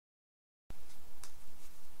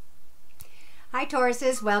Hi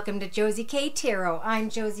Tauruses, welcome to Josie K Tarot. I'm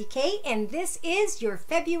Josie K and this is your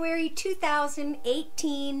February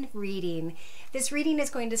 2018 reading. This reading is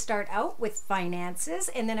going to start out with finances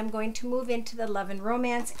and then I'm going to move into the love and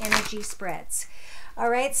romance energy spreads.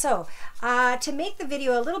 Alright, so to make the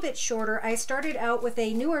video a little bit shorter, I started out with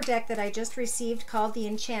a newer deck that I just received called the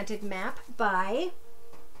Enchanted Map by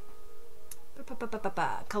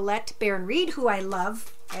Colette Baron-Reid, who I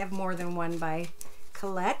love. I have more than one by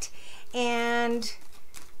Colette. And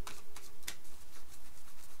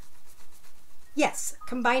yes,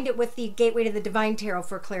 combined it with the Gateway to the Divine Tarot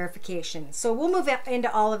for clarification. So we'll move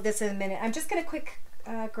into all of this in a minute. I'm just going to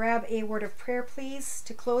grab a word of prayer, please,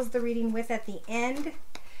 to close the reading with at the end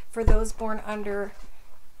for those born under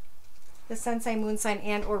the sun sign, moon sign,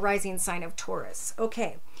 and or rising sign of Taurus.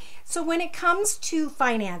 Okay, so when it comes to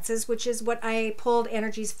finances, which is what I pulled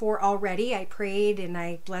energies for already, I prayed and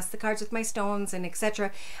I blessed the cards with my stones and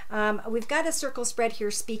etc. We've got a circle spread here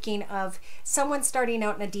speaking of someone starting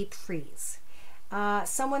out in a deep freeze.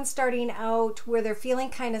 Someone starting out where they're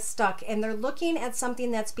feeling kind of stuck and they're looking at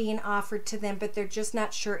something that's being offered to them, but they're just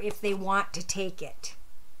not sure if they want to take it.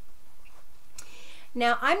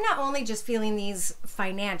 Now, I'm not only just feeling these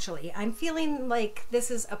financially, I'm feeling like this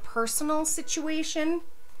is a personal situation.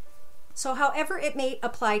 So however it may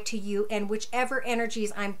apply to you and whichever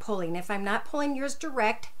energies I'm pulling. If I'm not pulling yours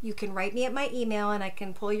direct, you can write me at my email and I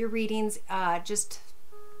can pull your readings. Just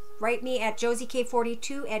write me at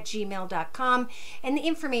josiek42@gmail.com and the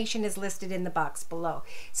information is listed in the box below.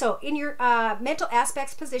 So in your mental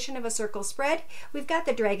aspects position of a circle spread, we've got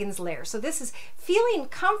the Dragon's Lair. So this is feeling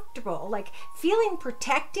comfortable, like feeling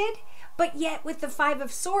protected, but yet with the Five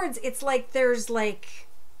of Swords, it's like there's like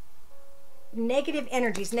negative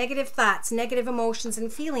energies, negative thoughts, negative emotions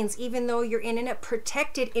and feelings, even though you're in a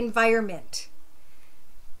protected environment.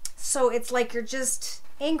 So it's like you're just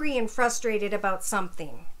angry and frustrated about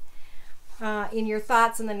something. In your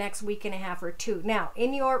thoughts in the next week and a half or two. Now,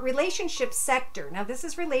 in your relationship sector, now this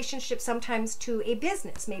is relationship sometimes to a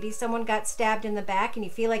business. Maybe someone got stabbed in the back and you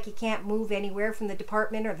feel like you can't move anywhere from the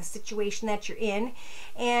department or the situation that you're in,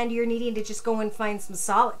 and you're needing to just go and find some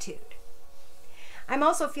solitude. I'm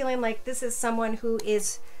also feeling like this is someone who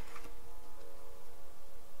is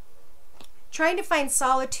trying to find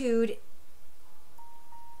solitude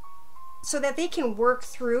so that they can work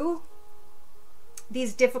through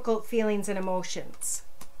these difficult feelings and emotions.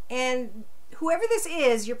 And whoever this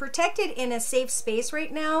is, you're protected in a safe space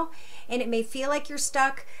right now, and it may feel like you're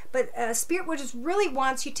stuck, but Spirit just really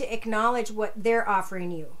wants you to acknowledge what they're offering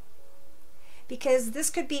you, because this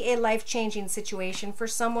could be a life-changing situation for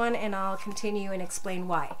someone, and I'll continue and explain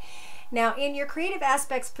why. Now, in your creative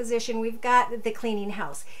aspects position, we've got the cleaning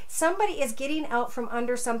house. Somebody is getting out from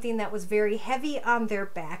under something that was very heavy on their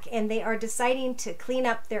back, and they are deciding to clean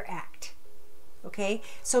up their act. Okay,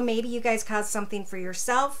 so maybe you guys caused something for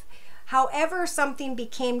yourself. However, something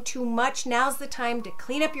became too much. Now's the time to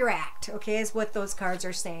clean up your act, okay, is what those cards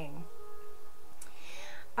are saying.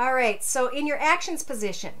 All right, so in your actions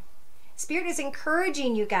position, Spirit is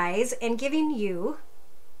encouraging you guys and giving you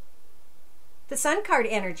the Sun card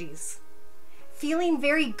energies. Feeling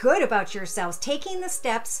very good about yourselves, taking the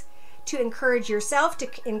steps to encourage yourself, to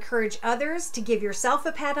encourage others, to give yourself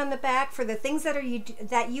a pat on the back for the things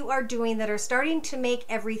that you are doing that are starting to make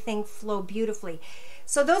everything flow beautifully.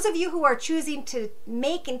 So those of you who are choosing to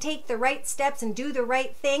make and take the right steps and do the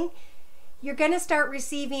right thing, you're going to start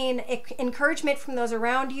receiving encouragement from those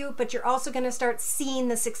around you, but you're also going to start seeing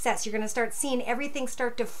the success. You're going to start seeing everything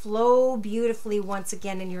start to flow beautifully once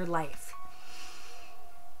again in your life.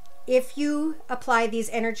 If you apply these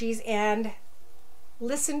energies and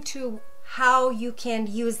listen to how you can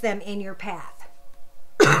use them in your path.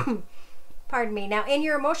 Pardon me. Now, in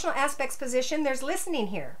your emotional aspects position, there's listening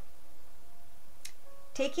here.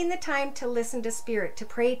 Taking the time to listen to Spirit, to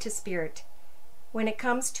pray to Spirit when it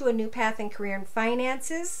comes to a new path in career and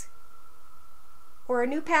finances, or a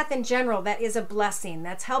new path in general that is a blessing,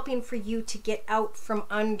 that's helping for you to get out from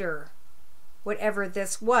under whatever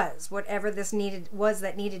this was, whatever this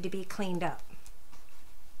that needed to be cleaned up.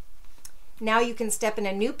 Now you can step in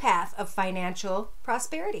a new path of financial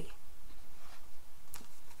prosperity.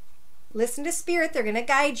 Listen to Spirit. They're going to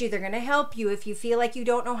guide you. They're going to help you if you feel like you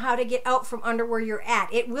don't know how to get out from under where you're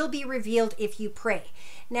at. It will be revealed if you pray.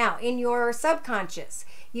 Now, in your subconscious,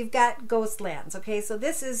 you've got ghost lands. Okay, so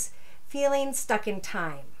this is feeling stuck in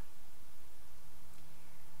time.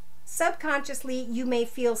 Subconsciously, you may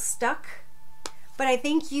feel stuck, but I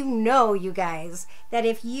think you know, you guys, that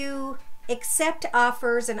if you Accept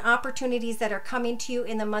offers and opportunities that are coming to you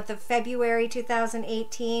in the month of February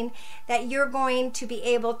 2018, that you're going to be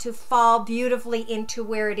able to fall beautifully into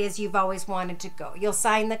where it is you've always wanted to go. You'll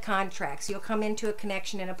sign the contracts. You'll come into a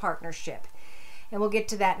connection and a partnership. And we'll get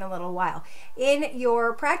to that in a little while. In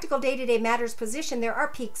your practical day-to-day matters position, there are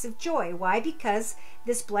peaks of joy. Why? Because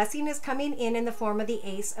this blessing is coming in the form of the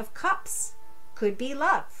Ace of Cups. Could be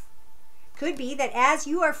love. Could be that as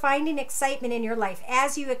you are finding excitement in your life,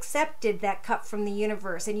 as you accepted that cup from the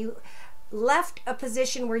universe and you left a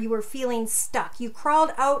position where you were feeling stuck, you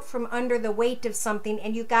crawled out from under the weight of something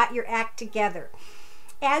and you got your act together.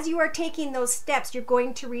 As you are taking those steps, you're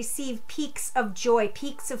going to receive peaks of joy,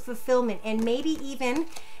 peaks of fulfillment, and maybe even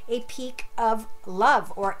a peak of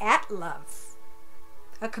love or at love,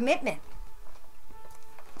 a commitment.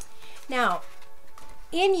 Now,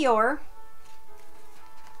 in your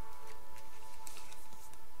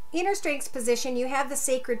inner strengths position, you have the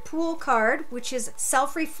Sacred Pool card, which is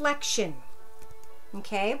self-reflection.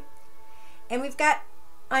 Okay? And we've got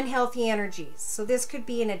unhealthy energies. So this could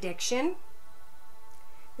be an addiction.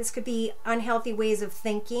 This could be unhealthy ways of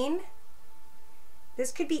thinking.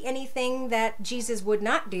 This could be anything that Jesus would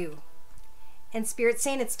not do. And Spirit's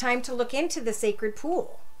saying it's time to look into the sacred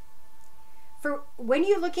pool. For when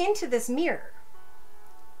you look into this mirror,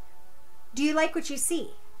 do you like what you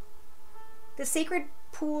see? The Sacred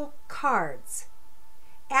Pool cards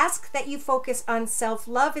ask that you focus on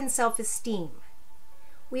self-love and self-esteem.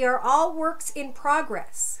 We are all works in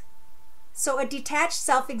progress. So a detached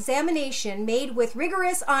self-examination made with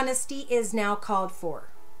rigorous honesty is now called for.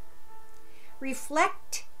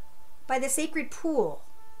 Reflect by the sacred pool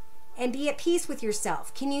and be at peace with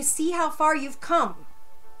yourself. Can you see how far you've come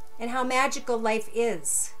and how magical life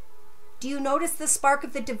is? Do you notice the spark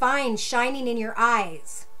of the divine shining in your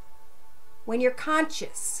eyes? When you're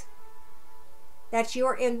conscious that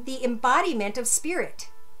you're in the embodiment of spirit,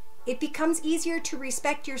 it becomes easier to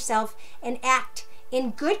respect yourself and act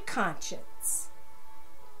in good conscience.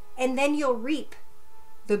 And then you'll reap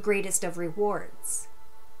the greatest of rewards.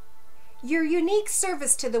 Your unique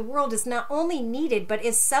service to the world is not only needed, but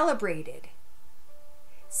is celebrated.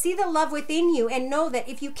 See the love within you and know that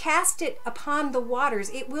if you cast it upon the waters,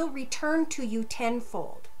 it will return to you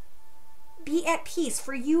tenfold. Be at peace,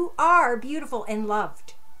 for you are beautiful and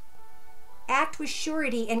loved. Act with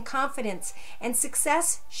surety and confidence, and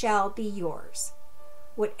success shall be yours,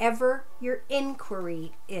 whatever your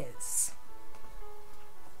inquiry is.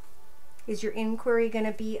 Is your inquiry going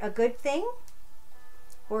to be a good thing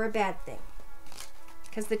or a bad thing?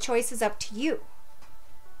 Because the choice is up to you.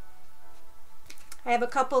 I have a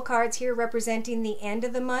couple cards here representing the end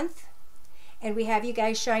of the month. And we have you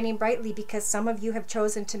guys shining brightly because some of you have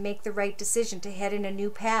chosen to make the right decision to head in a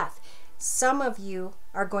new path. Some of you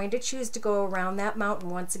are going to choose to go around that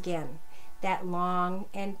mountain once again, that long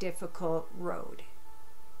and difficult road.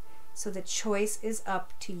 So the choice is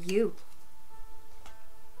up to you.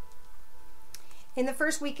 In the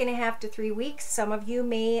first week and a half to 3 weeks, some of you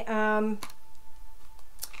may,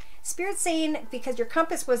 Spirit's saying because your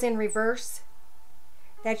compass was in reverse,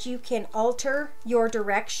 that you can alter your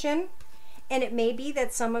direction. And it may be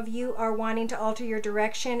that some of you are wanting to alter your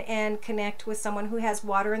direction and connect with someone who has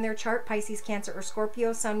water in their chart, Pisces, Cancer, or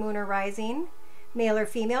Scorpio, Sun, Moon, or Rising, male or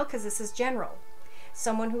female, because this is general.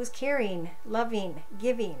 Someone who's caring, loving,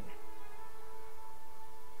 giving.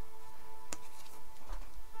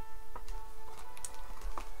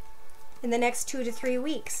 In the next 2 to 3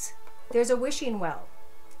 weeks, there's a wishing well.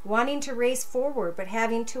 Wanting to race forward, but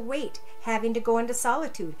having to wait, having to go into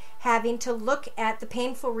solitude, having to look at the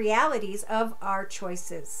painful realities of our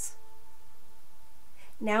choices.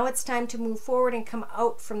 Now it's time to move forward and come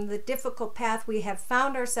out from the difficult path we have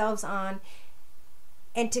found ourselves on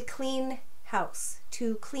and to clean house,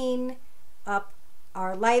 to clean up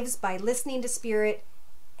our lives by listening to Spirit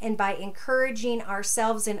and by encouraging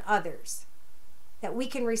ourselves and others, that we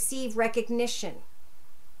can receive recognition,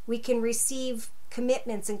 we can receive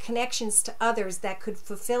commitments and connections to others that could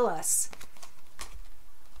fulfill us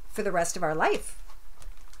for the rest of our life.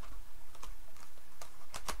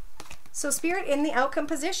 So Spirit in the outcome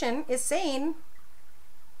position is saying,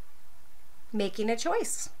 making a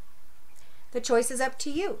choice. The choice is up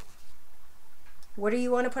to you. What do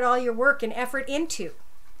you want to put all your work and effort into?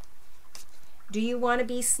 Do you want to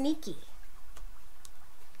be sneaky?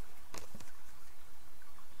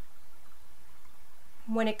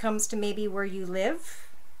 When it comes to maybe where you live?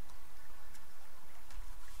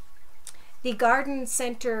 The garden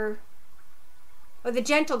center, or the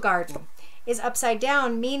gentle garden, is upside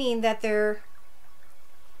down, meaning that there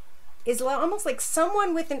is almost like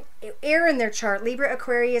someone with an air in their chart, Libra,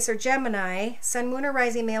 Aquarius, or Gemini, sun, moon, or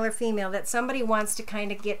rising, male or female, that somebody wants to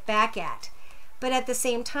kind of get back at. But at the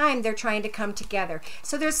same time, they're trying to come together.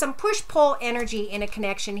 So there's some push-pull energy in a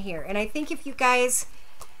connection here. And I think if you guys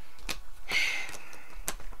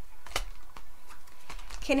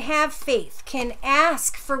can have faith, can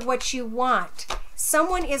ask for what you want,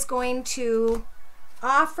 someone is going to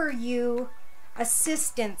offer you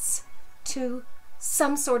assistance to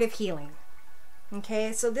some sort of healing.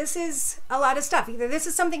 Okay, so this is a lot of stuff. Either this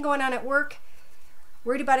is something going on at work,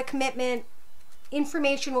 worried about a commitment,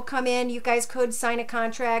 information will come in, you guys could sign a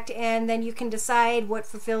contract, and then you can decide what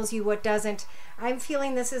fulfills you, what doesn't. I'm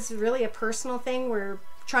feeling this is really a personal thing. We're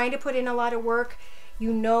trying to put in a lot of work.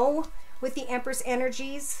 You know, with the Empress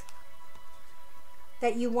energies,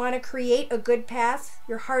 that you want to create a good path.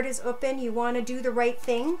 Your heart is open. You want to do the right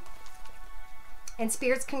thing. And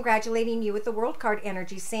Spirit's congratulating you with the World card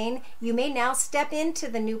energy, saying you may now step into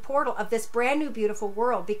the new portal of this brand new beautiful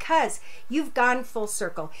world because you've gone full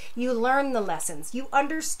circle. You learned the lessons. You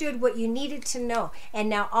understood what you needed to know. And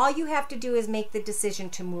now all you have to do is make the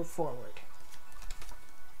decision to move forward.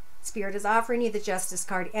 Spirit is offering you the Justice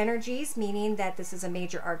card energies, meaning that this is a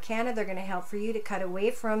major arcana. They're going to help for you to cut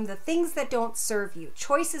away from the things that don't serve you,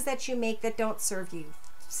 choices that you make that don't serve you,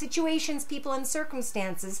 situations, people, and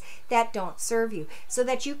circumstances that don't serve you, so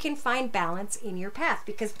that you can find balance in your path,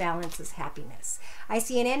 because balance is happiness. I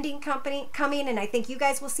see an ending coming, and I think you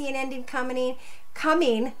guys will see an ending coming,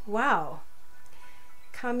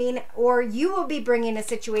 or you will be bringing a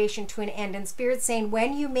situation to an end. And Spirit's saying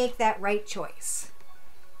when you make that right choice,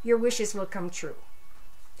 your wishes will come true,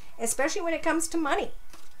 especially when it comes to money.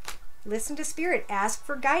 Listen to Spirit, ask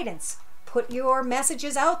for guidance. Put your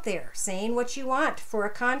messages out there saying what you want for a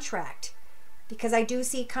contract, because I do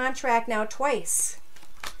see contract now twice.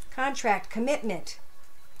 Contract, commitment,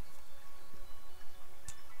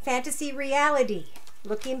 fantasy, reality,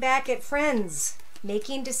 looking back at friends,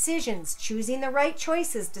 making decisions, choosing the right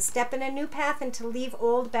choices to step in a new path and to leave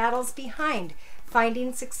old battles behind,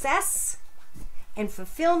 finding success and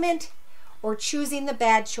fulfillment, or choosing the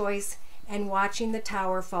bad choice and watching the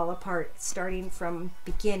tower fall apart, starting from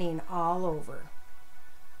beginning all over.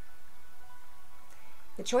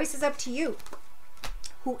 The choice is up to you.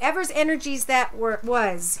 Whoever's energies that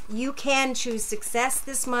was, you can choose success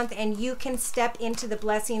this month, and you can step into the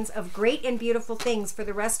blessings of great and beautiful things for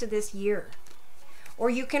the rest of this year. Or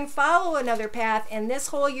you can follow another path, and this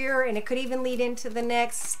whole year, and it could even lead into the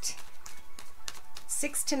next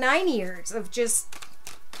 6 to 9 years of just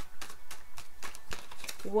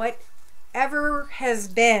whatever has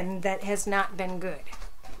been that has not been good.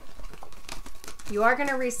 You are going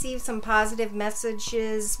to receive some positive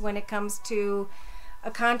messages when it comes to a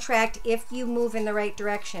contract if you move in the right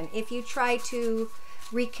direction. If you try to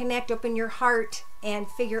reconnect, open your heart, and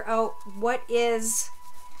figure out what is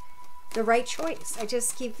the right choice. I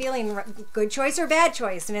just keep feeling good choice or bad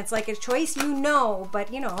choice, and it's like a choice, you know,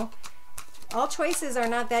 but you know, all choices are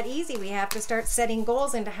not that easy. We have to start setting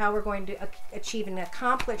goals into how we're going to achieve and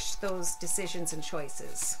accomplish those decisions and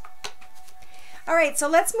choices. All right, so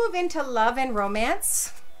let's move into love and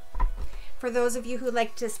romance. For those of you who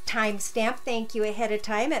like to timestamp, thank you ahead of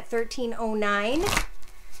time at 13:09.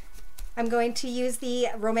 I'm going to use the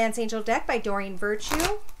Romance Angel deck by Doreen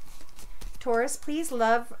Virtue. Taurus, please,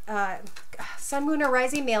 love, sun, moon, or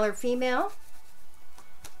rising, male or female,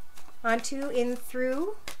 onto in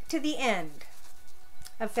through to the end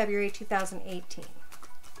of February 2018.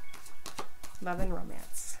 Love and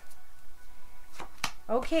romance.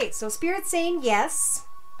 Okay, so Spirit's saying yes.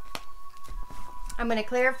 I'm going to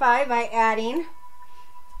clarify by adding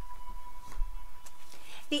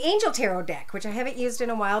the Angel Tarot deck, which I haven't used in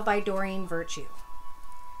a while, by Doreen Virtue.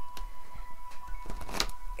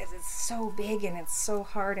 Because it's so big and it's so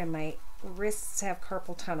hard, and my wrists have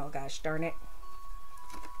carpal tunnel, gosh darn it.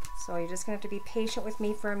 So you're just going to have to be patient with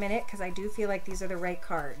me for a minute, because I do feel like these are the right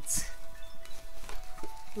cards.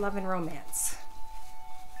 Love and romance.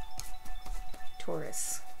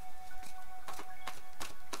 Taurus.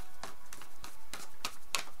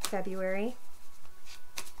 February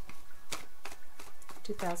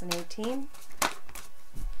 2018.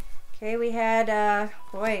 Okay, we had,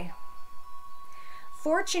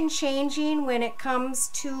 fortune changing when it comes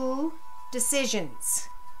to decisions.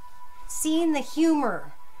 Seeing the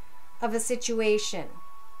humor of a situation,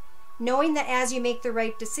 knowing that as you make the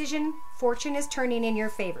right decision, fortune is turning in your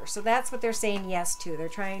favor. So that's what they're saying yes to. They're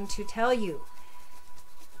trying to tell you,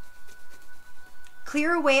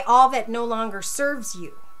 clear away all that no longer serves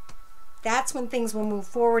you. That's when things will move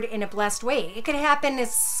forward in a blessed way. It could happen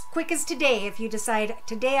as quick as today if you decide,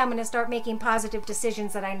 today I'm going to start making positive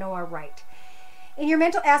decisions that I know are right. In your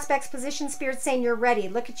mental aspects position, Spirit's saying you're ready.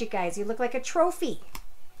 Look at you guys. You look like a trophy.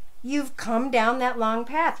 You've come down that long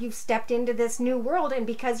path. You've stepped into this new world, and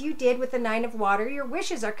because you did with the 9 of Water, your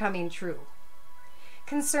wishes are coming true.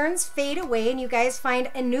 Concerns fade away, and you guys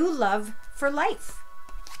find a new love for life.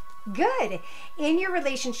 Good. In your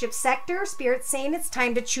relationship sector, Spirit's saying it's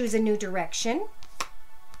time to choose a new direction.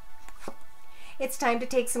 It's time to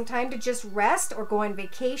take some time to just rest or go on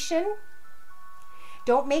vacation.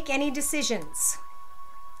 Don't make any decisions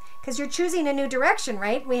because you're choosing a new direction,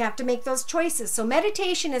 right? We have to make those choices. So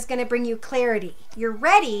meditation is going to bring you clarity. You're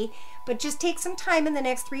ready, but just take some time in the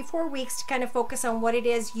next 3-4 weeks to kind of focus on what it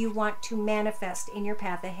is you want to manifest in your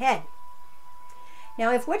path ahead.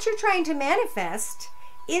 Now, if what you're trying to manifest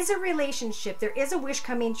is a relationship, there is a wish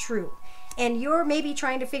coming true, and you're maybe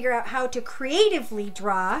trying to figure out how to creatively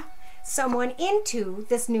draw someone into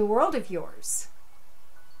this new world of yours,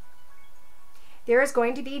 there is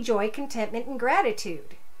going to be joy, contentment, and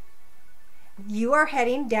gratitude. You are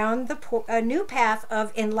heading down a new path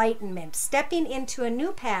of enlightenment, stepping into a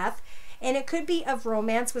new path, and it could be of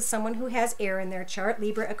romance with someone who has air in their chart,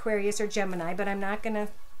 Libra, Aquarius, or Gemini, but I'm not going to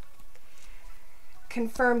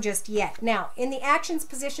confirm just yet. Now, in the actions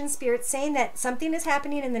position, Spirit's saying that something is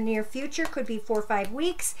happening in the near future, could be 4 or 5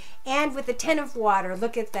 weeks, and with the 10 of Water,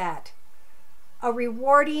 look at that. A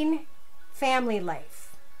rewarding family life.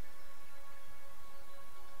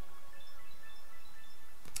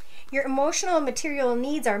 Your emotional and material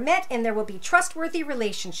needs are met, and there will be trustworthy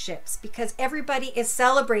relationships because everybody is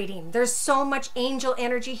celebrating. There's so much angel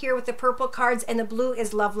energy here with the purple cards, and the blue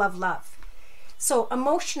is love, love, love. So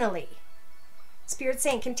emotionally, Spirit's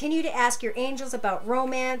saying continue to ask your angels about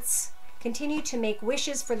romance. Continue to make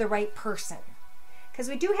wishes for the right person. Because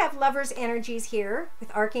we do have lovers' energies here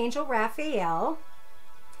with Archangel Raphael,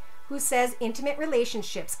 who says intimate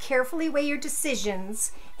relationships. Carefully weigh your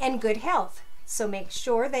decisions and good health. So make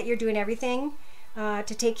sure that you're doing everything to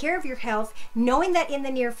take care of your health, knowing that in the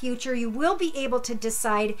near future you will be able to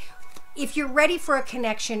decide if you're ready for a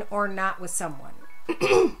connection or not with someone.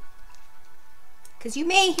 Because you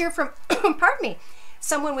may hear from, pardon me,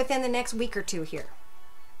 someone within the next week or two here.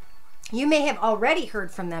 You may have already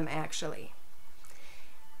heard from them, actually.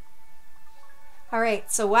 All right,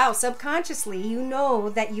 so wow, subconsciously, you know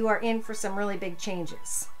that you are in for some really big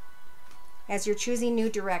changes as you're choosing new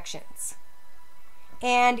directions.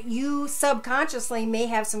 And you subconsciously may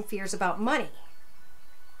have some fears about money.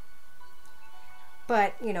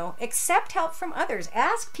 But, you know, accept help from others.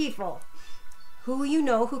 Ask people who you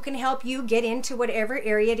know who can help you get into whatever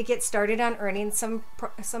area to get started on earning some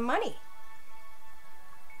money.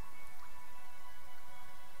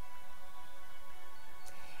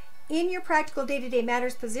 In your practical day-to-day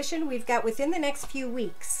matters position, we've got within the next few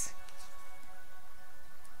weeks.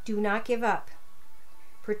 Do not give up.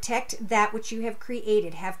 Protect that which you have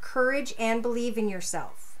created. Have courage and believe in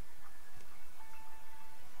yourself.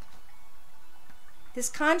 This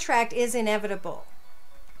contract is inevitable.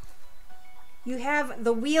 You have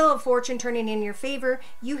the wheel of fortune turning in your favor.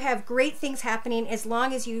 You have great things happening as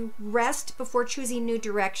long as you rest before choosing new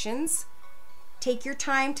directions. Take your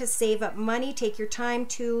time to save up money. Take your time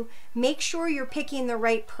to make sure you're picking the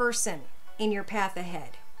right person in your path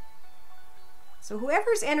ahead. So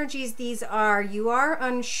whoever's energies these are, you are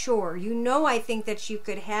unsure. You know, I think that you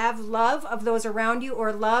could have love of those around you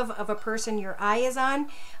or love of a person your eye is on,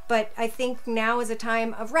 but I think now is a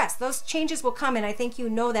time of rest. Those changes will come, and I think you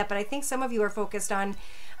know that, but I think some of you are focused on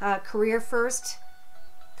career first,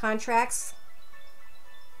 contracts,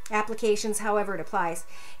 applications, however it applies.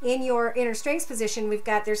 In your inner strengths position, we've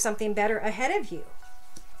got there's something better ahead of you.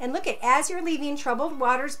 And look at, as you're leaving troubled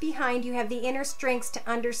waters behind, you have the inner strengths to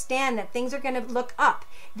understand that things are going to look up.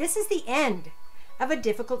 This is the end of a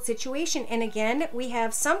difficult situation. And again, we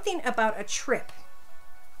have something about a trip.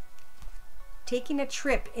 Taking a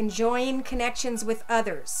trip, enjoying connections with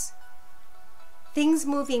others. Things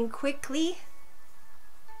moving quickly.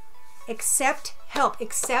 Accept help.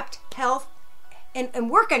 Accept health. And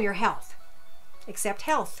work on your health. Accept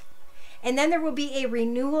health. And then there will be a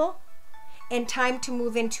renewal and time to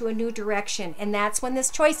move into a new direction. And that's when this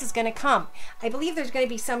choice is going to come. I believe there's going to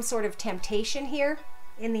be some sort of temptation here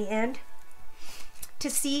in the end to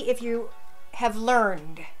see if you have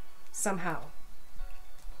learned somehow.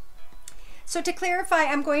 So to clarify,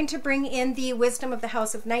 I'm going to bring in the Wisdom of the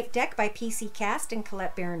House of Night deck by P.C. Cast and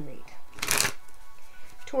Colette Baron-Reid.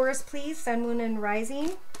 Taurus, please, Sun, Moon, and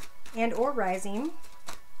Rising, and or Rising.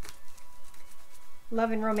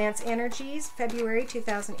 Love and Romance Energies, February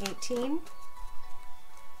 2018.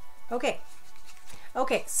 Okay.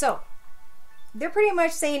 Okay, so they're pretty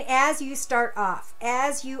much saying as you start off,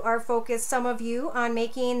 as you are focused, some of you, on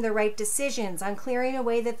making the right decisions, on clearing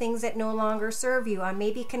away the things that no longer serve you, on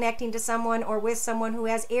maybe connecting to someone or with someone who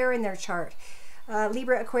has air in their chart,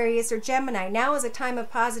 Libra, Aquarius, or Gemini. Now is a time of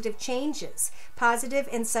positive changes, positive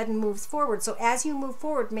and sudden moves forward. So as you move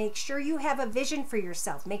forward, make sure you have a vision for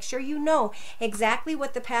yourself. Make sure you know exactly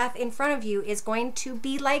what the path in front of you is going to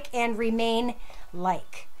be like and remain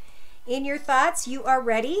like. In your thoughts, you are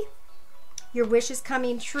ready. Your wish is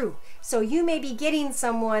coming true. So you may be getting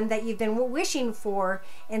someone that you've been wishing for,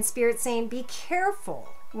 and Spirit's saying, be careful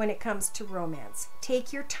when it comes to romance.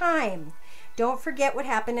 Take your time. Don't forget what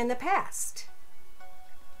happened in the past.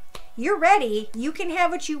 You're ready. You can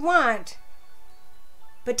have what you want,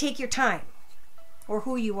 but take your time, or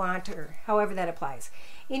who you want, or however that applies.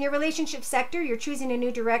 In your relationship sector, you're choosing a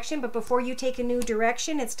new direction, but before you take a new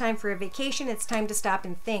direction, it's time for a vacation. It's time to stop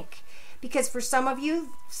and think. Because for some of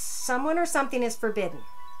you, someone or something is forbidden.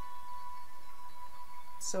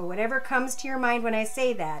 So whatever comes to your mind when I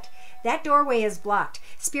say that, that doorway is blocked.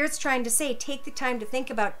 Spirit's trying to say, take the time to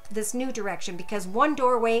think about this new direction, because one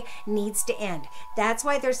doorway needs to end. That's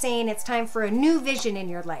why they're saying it's time for a new vision in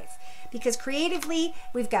your life. Because creatively,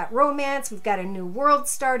 we've got romance, we've got a new world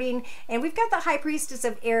starting, and we've got the High Priestess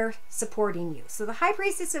of Air supporting you. So the High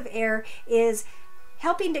Priestess of Air is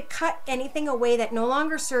helping to cut anything away that no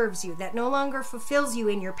longer serves you, that no longer fulfills you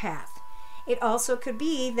in your path. It also could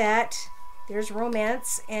be that there's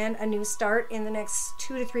romance and a new start in the next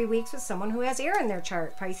 2 to 3 weeks with someone who has air in their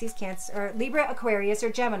chart, Pisces, Cancer, or Libra, Aquarius, or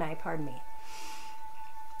Gemini, pardon me.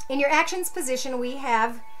 In your actions position, we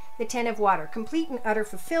have the Ten of Water, complete and utter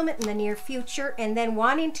fulfillment in the near future, and then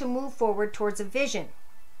wanting to move forward towards a vision.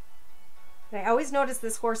 But I always notice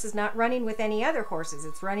this horse is not running with any other horses.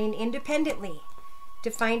 It's running independently to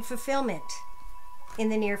find fulfillment in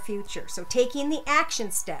the near future. So taking the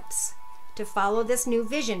action steps to follow this new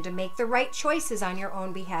vision, to make the right choices on your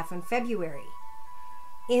own behalf in February.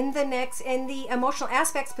 In the emotional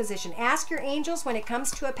aspects position, ask your angels when it comes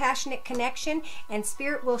to a passionate connection, and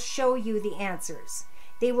Spirit will show you the answers.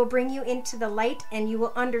 They will bring you into the light, and you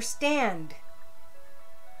will understand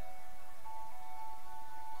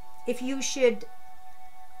if you should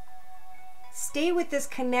stay with this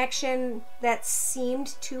connection that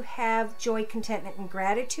seemed to have joy, contentment, and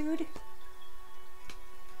gratitude.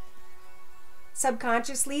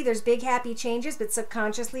 Subconsciously, there's big happy changes, but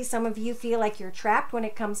subconsciously, some of you feel like you're trapped when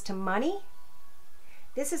it comes to money.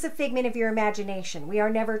 This is a figment of your imagination. We are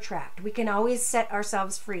never trapped. We can always set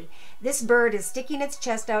ourselves free. This bird is sticking its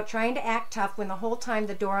chest out, trying to act tough, when the whole time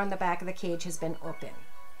the door on the back of the cage has been open.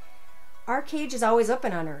 Our cage is always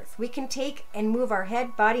open on Earth. We can take and move our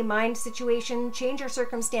head, body, mind, situation, change our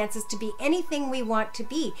circumstances to be anything we want to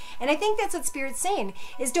be. And I think that's what Spirit's saying,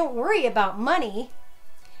 is don't worry about money.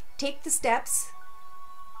 Take the steps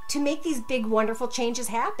to make these big, wonderful changes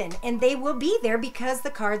happen. And they will be there because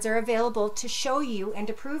the cards are available to show you and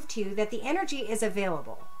to prove to you that the energy is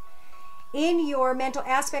available. In your mental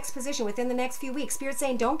aspects position within the next few weeks, Spirit's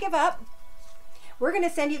saying, don't give up. We're going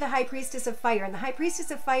to send you the High Priestess of Fire, and the High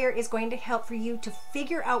Priestess of Fire is going to help for you to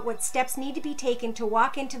figure out what steps need to be taken to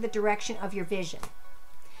walk into the direction of your vision,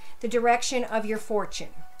 the direction of your fortune.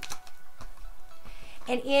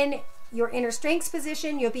 And in your inner strengths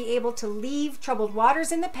position, you'll be able to leave troubled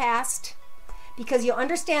waters in the past, because you'll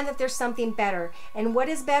understand that there's something better. And what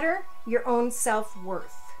is better? Your own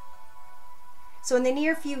self-worth. So in the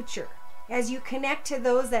near future, as you connect to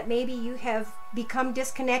those that maybe you have become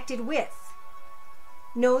disconnected with,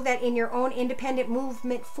 know that in your own independent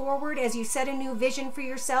movement forward, as you set a new vision for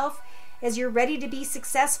yourself, as you're ready to be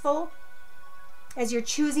successful, as you're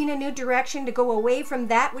choosing a new direction to go away from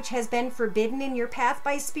that which has been forbidden in your path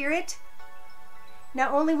by Spirit,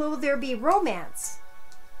 not only will there be romance,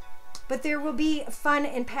 but there will be fun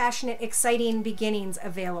and passionate, exciting beginnings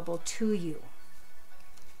available to you.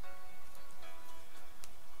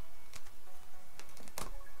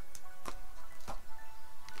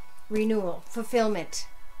 Renewal, fulfillment.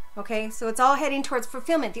 Okay, so it's all heading towards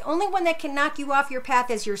fulfillment. The only one that can knock you off your path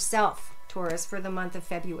is yourself, Taurus, for the month of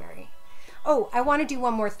February. Oh, I want to do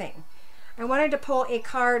one more thing. I wanted to pull a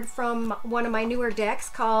card from one of my newer decks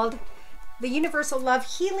called the Universal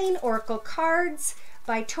Love Healing Oracle Cards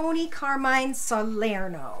by Tony Carmine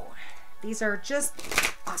Salerno. These are just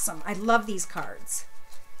awesome. I love these cards.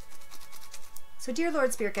 So, dear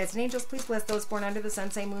Lord, Spirit Guides, and Angels, please bless those born under the sun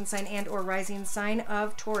sign, moon sign, and or rising sign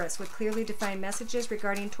of Taurus with clearly defined messages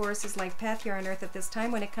regarding Taurus's life path here on Earth at this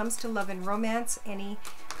time when it comes to love and romance, any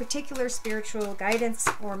particular spiritual guidance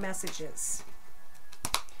or messages.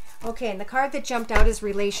 Okay, and the card that jumped out is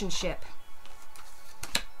relationship.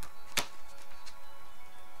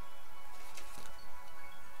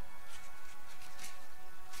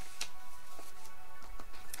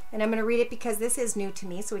 And I'm going to read it because this is new to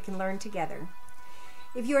me, so we can learn together.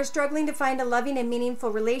 If you are struggling to find a loving and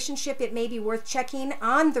meaningful relationship, it may be worth checking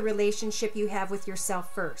on the relationship you have with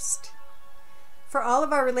yourself first. For all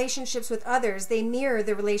of our relationships with others, they mirror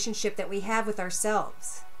the relationship that we have with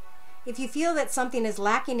ourselves. If you feel that something is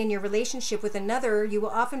lacking in your relationship with another, you will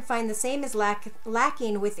often find the same is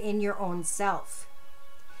lacking within your own self.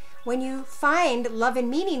 When you find love and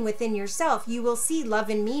meaning within yourself, you will see love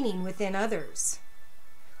and meaning within others.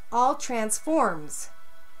 All transforms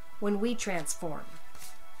when we transform.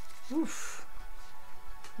 Oof,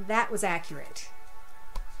 that was accurate.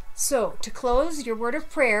 So, to close, your word of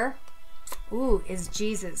prayer, is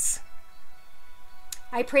Jesus.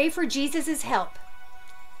 I pray for Jesus' help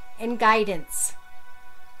and guidance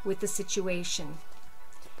with the situation.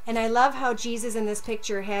 And I love how Jesus in this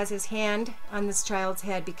picture has his hand on this child's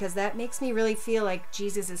head, because that makes me really feel like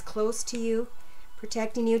Jesus is close to you,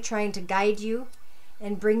 protecting you, trying to guide you,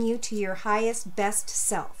 and bring you to your highest, best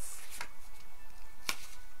self.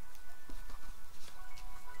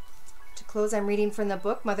 To close, I'm reading from the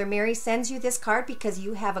book. Mother Mary sends you this card because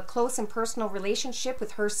you have a close and personal relationship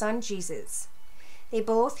with her son, Jesus. They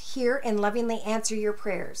both hear and lovingly answer your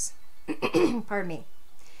prayers. Pardon me.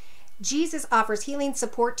 Jesus offers healing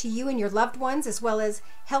support to you and your loved ones, as well as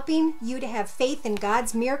helping you to have faith in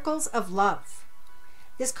God's miracles of love.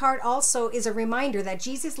 This card also is a reminder that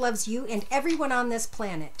Jesus loves you and everyone on this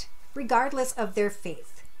planet, regardless of their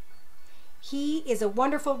faith. He is a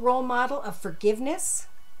wonderful role model of forgiveness,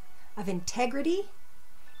 of integrity,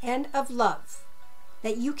 and of love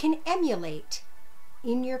that you can emulate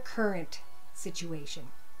in your current situation.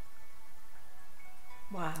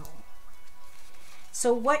 Wow.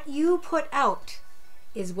 So what you put out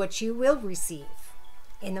is what you will receive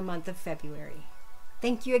in the month of February.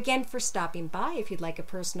 Thank you again for stopping by. If you'd like a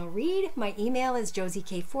personal read, my email is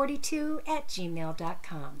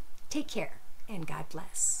josiek42@gmail.com. Take care and God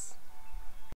bless.